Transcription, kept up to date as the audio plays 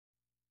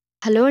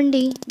Hello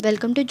అండి,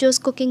 welcome to Jose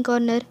cooking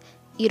corner.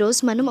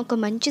 ఈరోజు మనం ఒక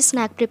మంచి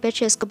స్నాక్ ప్రిపేర్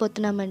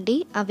చేసుకోబోతున్నామండి.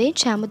 అవే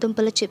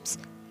చామదుంపల చిప్స్.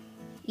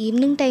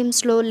 ఈవినింగ్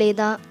టైమ్స్లో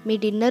లేదా మీ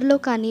డిన్నర్లో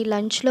కానీ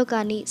లంచ్లో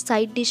కానీ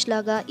సైడ్ డిష్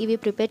లాగా ఇవి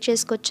ప్రిపేర్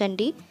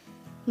చేసుకోవచ్చండి.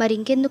 మరి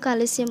ఇంకెందుకు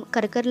ఆలస్యం,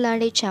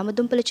 కరకరలాడే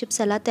చామదుంపల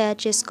చిప్స్ ఎలా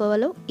తయారు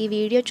చేసుకోవాలో ఈ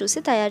వీడియో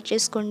చూసి తయారు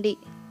చేసుకోండి.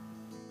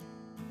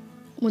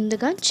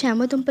 ముందుగా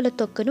చామదుంపల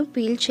తొక్కను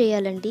పీల్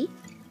చేయాలండి.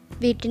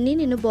 వీటిని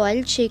నేను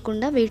బాయిల్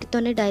చేయకుండా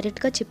వీటితోనే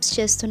డైరెక్ట్గా చిప్స్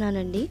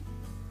చేస్తున్నానండి.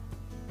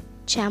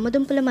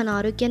 చామదుంపలు మన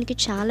ఆరోగ్యానికి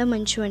చాలా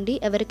మంచివండి.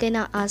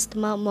 ఎవరికైనా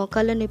ఆస్తమా,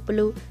 మోకాళ్ళ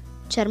నొప్పులు,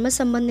 చర్మ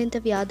సంబంధిత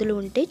వ్యాధులు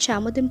ఉంటే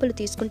చామదుంపలు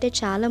తీసుకుంటే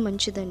చాలా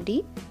మంచిదండి.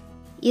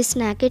 ఈ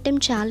స్నాక్ ఐటెం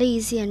చాలా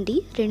ఈజీ అండి.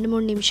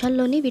 2-3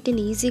 నిమిషాల్లోనే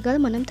వీటిని ఈజీగా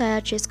మనం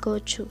తయారు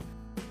చేసుకోవచ్చు.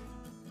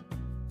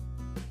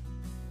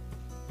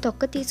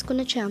 తొక్క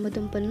తీసుకున్న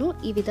చామదుంపలను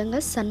ఈ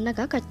విధంగా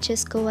సన్నగా కట్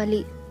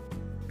చేసుకోవాలి.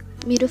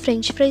 మీరు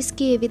ఫ్రెంచ్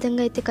ఫ్రైస్కి ఏ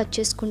విధంగా అయితే కట్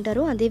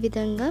చేసుకుంటారో అదే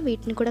విధంగా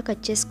వీటిని కూడా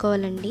కట్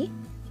చేసుకోవాలండి.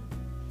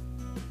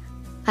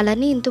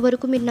 అలానే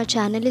ఇంతవరకు మీరు నా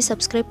ఛానల్ని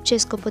సబ్స్క్రైబ్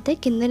చేసుకోకపోతే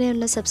కిందనే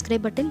ఉన్న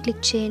సబ్స్క్రైబ్ బటన్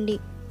క్లిక్ చేయండి.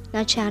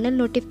 నా ఛానల్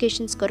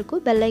నోటిఫికేషన్స్ కొరకు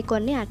బెల్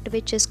ఐకాన్ని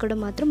యాక్టివేట్ చేసుకోవడం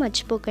మాత్రం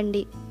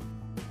మర్చిపోకండి.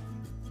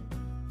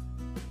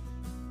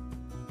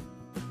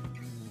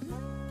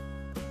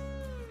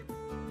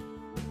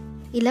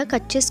 ఇలా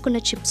కట్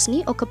చేసుకున్న చిప్స్ని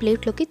ఒక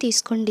ప్లేట్లోకి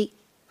తీసుకోండి.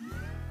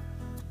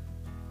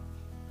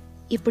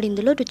 ఇప్పుడు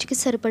ఇందులో రుచికి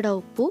సరిపడా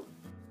ఉప్పు,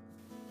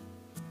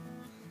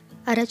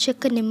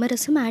 అరచెక్క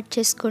నిమ్మరసం యాడ్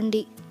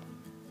చేసుకోండి.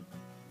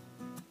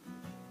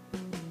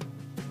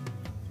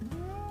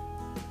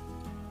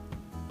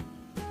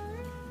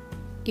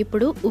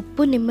 ఇప్పుడు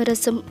ఉప్పు,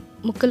 నిమ్మరసం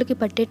ముక్కలకి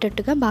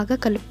పట్టేటట్టుగా బాగా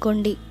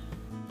కలుపుకోండి.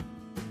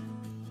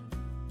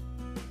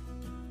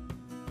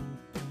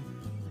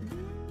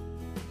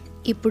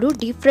 ఇప్పుడు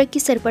డీప్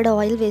ఫ్రైకి సరిపడా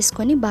ఆయిల్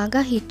వేసుకొని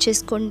బాగా హీట్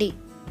చేసుకోండి.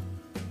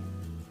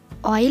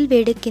 ఆయిల్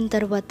వేడెక్కిన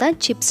తర్వాత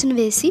చిప్స్ని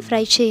వేసి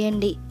ఫ్రై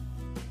చేయండి.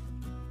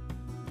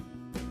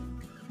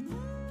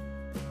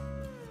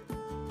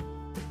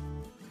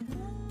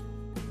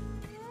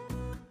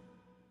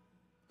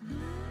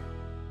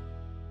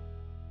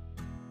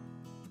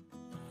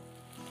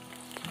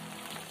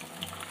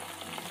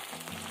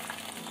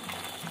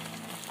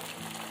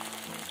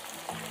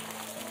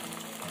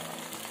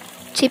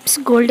 చిప్స్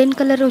గోల్డెన్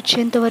కలర్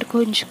వచ్చేంత వరకు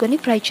ఉంచుకొని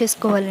ఫ్రై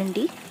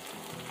చేసుకోవాలండి.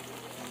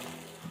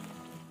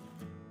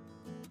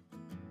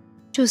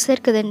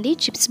 చూసారు కదండి,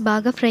 చిప్స్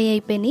బాగా ఫ్రై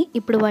అయిపోయినాయి.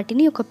 ఇప్పుడు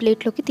వాటిని ఒక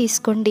ప్లేట్లోకి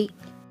తీసుకోండి.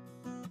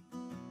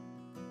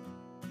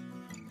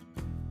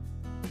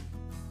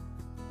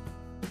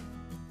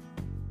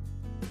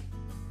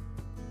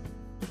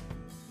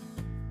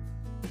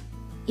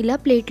 ఇలా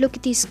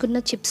ప్లేట్లోకి తీసుకున్న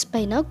చిప్స్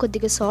పైన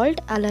కొద్దిగా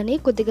సాల్ట్ అలానే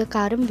కొద్దిగా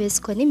కారం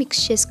వేసుకొని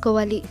మిక్స్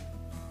చేసుకోవాలి.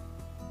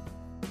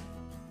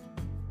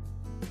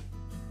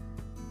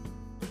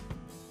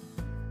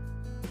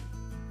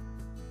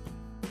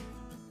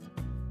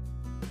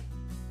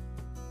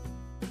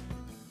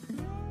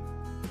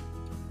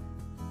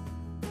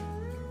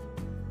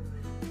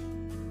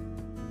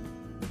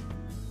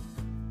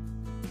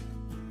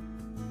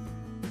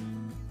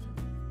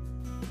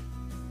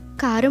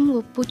 కారం,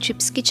 ఉప్పు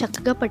చిప్స్కి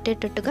చక్కగా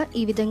పట్టేటట్టుగా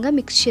ఈ విధంగా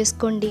మిక్స్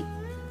చేసుకోండి.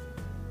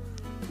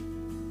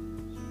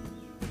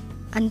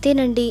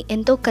 అంతేనండి,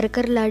 ఎంతో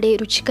కరకరలాడే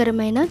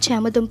రుచికరమైన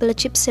చామదుంపల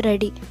చిప్స్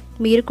రెడీ.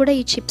 మీరు కూడా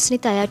ఈ చిప్స్ని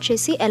తయారు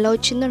చేసి ఎలా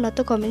వచ్చిందో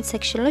నాతో కామెంట్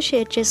సెక్షన్లో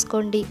షేర్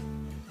చేసుకోండి.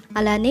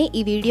 అలానే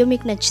ఈ వీడియో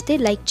మీకు నచ్చితే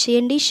లైక్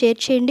చేయండి, షేర్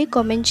చేయండి,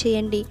 కామెంట్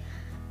చేయండి.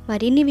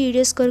 మరిన్ని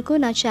వీడియోస్ కొరకు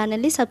నా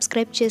ఛానల్ని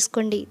సబ్స్క్రైబ్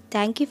చేసుకోండి.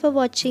 Thank you for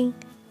watching.